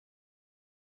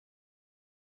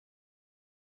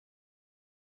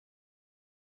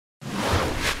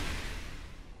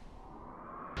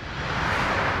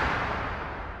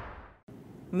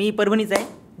मी परभणीचा आहे.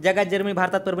 जगात जर्मनी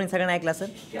भारतात परभणी सगळ्यांना ऐकलं असं.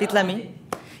 तिथला मी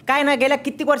काय ना गेल्या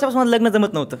कित्येक वर्षापासून मला लग्न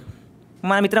जमत नव्हतं.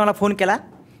 माझ्या मित्राने मला फोन केला.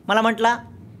 मला म्हटला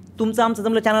तुमचं आमचं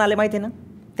जमलं चॅनल आलं माहिती आहे ना,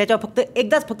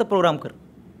 त्याच्यावर फक्त प्रोग्राम कर.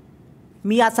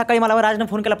 मी आज सकाळी मला राजनं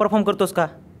फोन केला, परफॉर्म करतोस का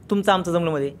तुमचं आमचं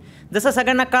जमलंमध्ये. जसं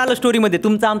सगळ्यांना कळालं स्टोरीमध्ये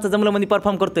तुमचं आमचं जमलंमध्ये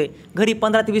परफॉर्म करतोय. घरी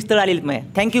 15 ते 20 तळ आलेलीत माझ्या.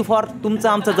 थँक्यू फॉर तुमचं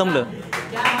आमचं जमलं.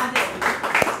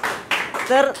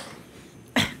 तर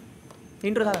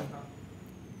इंट्रो झाला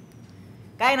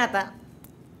काय ना. आता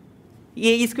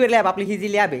ए स्क्वेअर लॅब आपली ही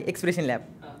जी लॅब आहे एक्सप्रेशन लॅब,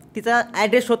 तिचा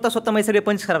ॲड्रेस शोधता माझे सगळे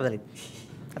पंच खराब झालेत.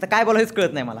 आता काय बोलायचं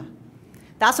कळत नाही मला.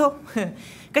 तर असो,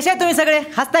 कसे आहेत तुम्ही सगळे?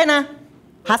 हसताय ना?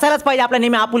 हसायलाच पाहिजे. आपला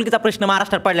नेहमी आपुलकीचा प्रश्न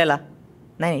महाराष्ट्रात पडलेला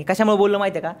नाही. कशामुळे बोललं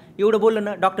माहिती आहे का? एवढं बोललं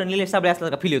ना डॉक्टर निलेश साबळे असला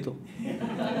का फील येतो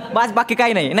बस, बाकी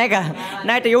काही नाही. नाही का?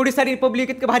 नाही तर एवढी सारी पब्लिक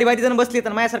इतकं भारी भारी जण बसली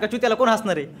तर माझ्यासारखा चुत्याला कोण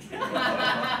हसणार आहे?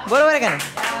 बरोबर आहे का नाही?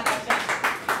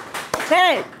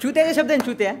 चुत्याचे शब्द आहे.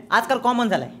 चुत्या आजकाल कॉमन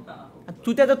झाला आहे.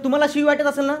 चुत्या जर तुम्हाला शिवी वाटत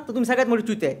असेल ना तर तुम्ही सगळ्यात मोठी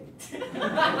चुत्या आहे.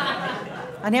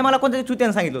 आणि हे मला कोणत्या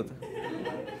चुत्यानं सांगितलं होतं.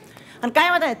 आणि काय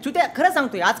माहिती आहे चुत्या, खरं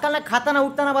सांगतोय आजकाल ना खाताना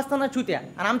उठताना बसताना चुत्या.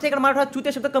 आणि आमच्या इकडे मराठवाड्यात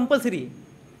चुत्या शब्द कंपल्सरी आहे.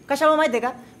 कशामुळे माहिती आहे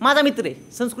का? माझा मित्र आहे,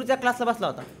 संस्कृतीच्या क्लासला बसला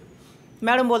होता.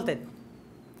 मॅडम बोलत आहेत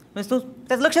म्हणजे तू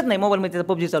त्याचं लक्षात नाही मोबाईलमध्ये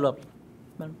त्याचं पबजी चालू आपलं.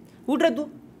 मॅडम उठ रे तू,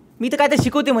 मी तर काय ते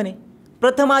शिकवते म्हणे.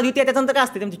 प्रथम द्वितीय त्याच्यानंतर काय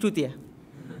असते त्यांची चुतिया.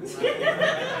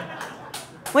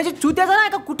 म्हणजे चुत्याचं नाही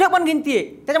का कुठे पण गिनती आहे.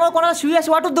 त्याच्यामुळे कोणाला शिवी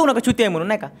अशी वाटूच देऊ नका चुती आहे म्हणून.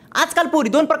 नाही का? आजकाल पोरी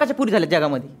 2 प्रकारच्या पोरी झाल्या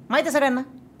जगामध्ये माहिती आहे सगळ्यांना.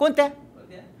 कोणत्या?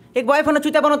 एक बॉयफ्रेंडला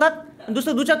चुत्या बनवतात,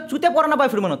 दुसऱ्या चुत्या पोरांना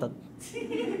बॉयफ्रेंड बनवतात.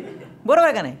 बरोबर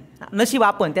आहे का नाही? नशीब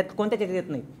आपण त्यात कोणत्याच्या येत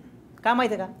नाही. का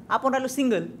माहिती आहे का? आपण राहिलो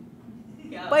सिंगल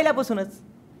पहिल्यापासूनच.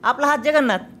 आपला हात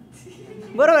जगन्नाथ.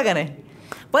 बरोबर आहे का नाही?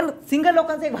 पण सिंगल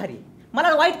लोकांचं एक भारी.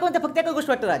 मला वाईट कोणत्या फक्त एकच गोष्ट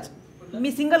वाटतं राज,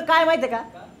 मी सिंगल काय माहिती आहे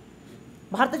का?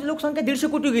 भारताची लोकसंख्या 150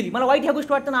 कोटी गेली. मला वाईट ह्या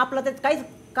गोष्ट वाटतं ना, आपला त्यात काहीच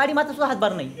काडी मात्र सुद्धा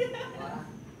हातभार नाही.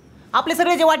 आपले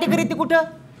सगळे जे वाटेकरी ते कुठं?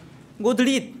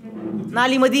 गोधडीत,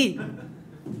 नालीमध्ये.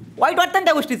 वाईट वाटतं ना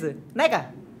त्या गोष्टीचं, नाही का?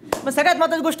 पण सगळ्यात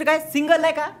महत्त्वाची गोष्ट काय, सिंगल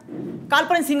नाही का?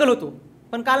 कालपर्यंत सिंगल होतो,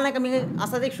 पण काल नाही का मी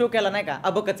असाच एक शो केला नाही का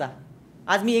अबकचा.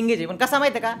 आज मी एंगेज आहे. पण कसा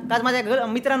माहिती आहे का? आज माझ्या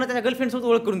मित्रांना त्याच्या गर्लफ्रेंडसोबत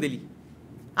ओळख करून दिली.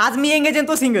 आज मी एंगेज आहे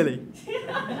तो सिंगल आहे.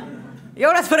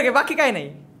 एवढाच फरक आहे, बाकी काय नाही.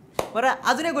 बरं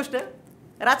अजून एक गोष्ट,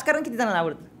 राजकारण किती जणांना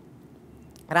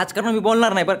आवडतं? राजकारण मी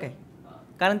बोलणार नाही बरं काय,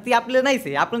 कारण ती आपलं नाहीच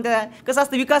आहे. आपण त्या कसं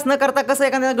असतं, विकास न करता कसं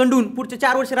एखाद्या गंडून पुढचे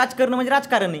 4 वर्ष राजकारण म्हणजे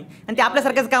राजकारण नाही. आणि ते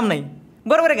आपल्यासारखंच काम नाही.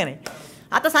 बरोबर आहे का नाही?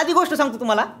 आता साधी गोष्ट सांगतो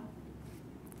तुम्हाला,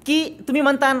 की तुम्ही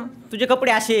म्हणता तुझे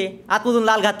कपडे असे आतमधून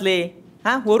लाल घातले,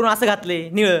 हां वरून असं घातले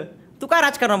निळं, तू काय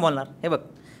राजकारण बोलणार? हे बघ,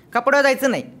 कपड्यावर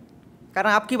जायचं नाही, कारण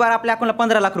आपकी बार आपल्या अकाउंटला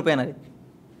 15 लाख रुपये येणार आहेत.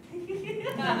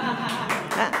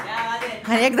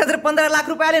 आणि एकदा जर 15 लाख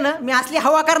रुपये आले ना, मी असली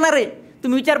हवा करणार आहे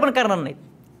तुम्ही विचार पण करणार नाहीत.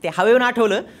 ते हवेवरून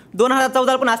आठवलं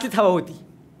 2014 पण असलीच हवा होती.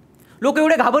 लोक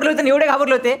एवढे घाबरले होते, एवढे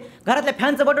घाबरले होते, घरातल्या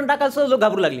फॅनचं बटन टाकायला सुद्धा लोक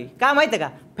घाबरू लागले. काय माहिती आहे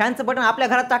का? फॅनचं बटन आपल्या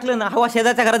घरात टाकलं ना, हवा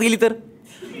शेजारच्या घरात गेली तर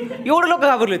एवढं लोक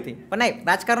घाबरले होते. पण नाही,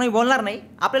 राजकारण मी बोलणार नाही.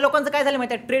 आपल्या लोकांचं काय झालं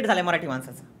माहिती आहे, ट्रेड झालं मराठी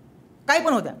माणसाचं. काय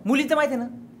पण होत्या मुलीचं माहिती आहे ना,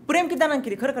 प्रेम किती जणांना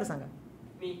केले खरं खरं सांगा?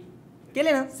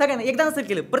 केले ना सगळ्यांना, एकदा नसेल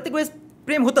केलं. प्रत्येक वेळेस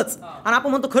प्रेम होतंच, आणि आपण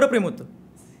म्हणतो खरं प्रेम होतं.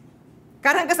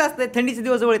 कारण कसं असतं, थंडीचे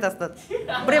दिवस जवळ येत असतात,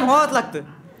 प्रेम व्हावंच लागतं.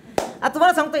 आता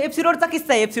तुम्हाला सांगतो एफसी रोडचा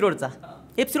किस्सा आहे. एफसी रोडचा,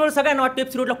 एफसी रोड सगळ्यांना वाटतं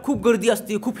एफसी रोडला खूप गर्दी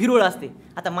असते, खूप हिरवळ असते.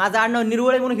 आता माझं आडनाव निर्वळ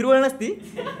आहे म्हणून हिरवळ नसती,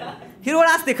 हिरवळ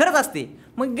असते, खरंच असते.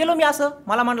 मग गेलो मी असं,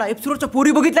 मला म्हणला एफसी रोडच्या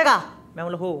पोरी बघितल्या का? मी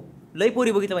म्हणलं हो, लई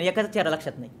पोरी बघितलं. पण एकाचा चेहरा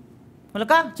लक्षात नाही. म्हणलं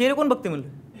का? चेहरे कोण बघते म्हणलं.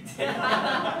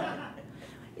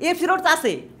 एफसी रोडचं असं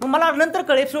आहे. मग मला नंतर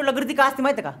कळ एफसी रोडला गर्दी का असते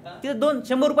माहिती आहे का? तिथं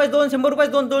 100 रुपये 100 रुपये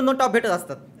 2 टॉप भेटत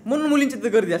असतात, म्हणून मुलींची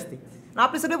तिथं गर्दी असते.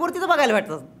 आपले सगळे पोरं तिथं बघायला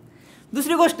भेटतात.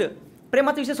 दुसरी गोष्ट,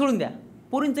 प्रेमाचा विषय सोडून द्या.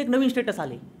 पोरींचं एक नवीन स्टेटस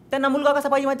आले. त्यांना मुलगा कसा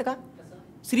पाहिजे माहिती का?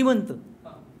 श्रीमंत.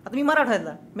 आता मी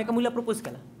मराठवाड्यातला, मी एका मुलीला प्रपोज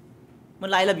केला,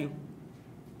 म्हणलं आय लव्ह यू.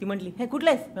 ती म्हटली हे कुठलं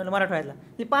आहेस? म्हणलं मराठवाड्यातला.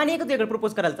 ती पाणी एक इकडे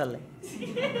प्रपोज करायला चाललाय.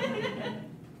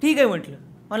 ठीक आहे म्हटलं.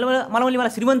 मला म्हणली मला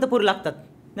श्रीमंत पोरी लागतात.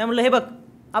 नाही म्हणलं हे बघ,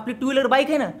 आपली 2 व्हीलर बाईक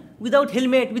आहे ना, विदाऊट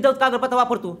हेल्मेट विदाऊट कागदपत्र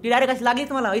वापरतो. ती डायरेक्ट अशी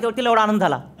लागलीच मला. तिला एवढा आनंद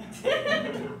झाला,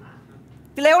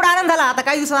 तिला एवढा आनंद झाला. आता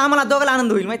काही दिवसात आम्हाला दोघांना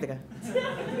आनंद होईल माहिती आहे का?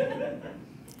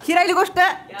 ही राहिली गोष्ट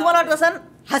तुम्हाला वाटत असेल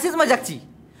हसीच मजाकची.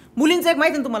 मुलींचं एक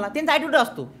माहिती आहे तुम्हाला, त्यांचा ॲटिट्यूड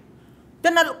असतो.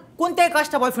 त्यांना कोणत्याही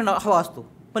कास्टचा बॉयफ्रेंड हवा असतो,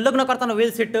 पण लग्न करताना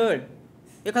वेल सेटल्ड,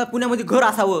 एखादं पुण्यामध्ये घर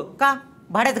असावं. का?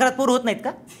 भाड्यात घरात पोर होत नाहीत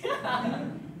का?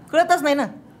 कळतच नाही ना.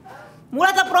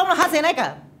 मुळाचा प्रॉब्लेम हाच आहे नाही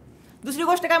का? दुसरी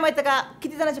गोष्ट काय माहिती आहे का?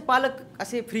 किती जणांचे पालक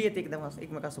असे फ्री आहेत एकदम असं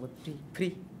एकमेकांसोबत फ्री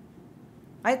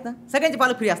आहेत ना. सगळ्यांचे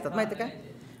पालक फ्री असतात माहिती आहे का?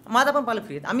 माझा पण पालक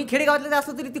फ्री आहेत. आम्ही खेडेगावातले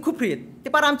असलो तरी ती खूप फ्री आहेत. ते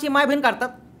पार आमची माय बहीण काढतात.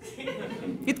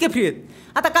 इतके फ्री आहेत.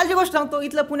 आता कालची गोष्ट सांगतो,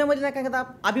 इथलं पुण्यामध्ये नाही काय का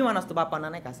अभिमान असतो बापांना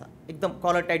नाही का असा एकदम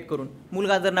कॉलर टाईट करून.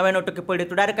 मुलगा जर 99% पडले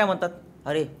तो डायरेक्ट काय म्हणतात,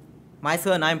 अरे my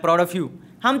son I am proud of you.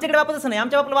 आमच्याकडे बापा तसं नाही,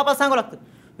 आमच्या बापाला सांगावं लागतं,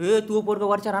 ए तू पोरगं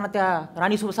वरच्या राहणार त्या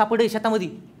राणीसोबत सापडे शेतामध्ये.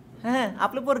 हां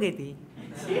आपलं पोरगं येते.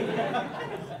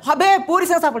 हा बे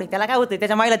पोरीसंग सापडे, त्याला काय होतं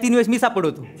त्याच्या माईला 3 वेळेस मी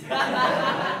सापडवतो.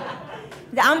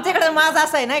 आमच्याकडे माझं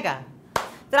असं आहे नाही का.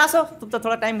 तर असो तुमचा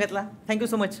थोडा टाईम घेतला, थँक्यू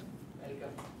सो मच.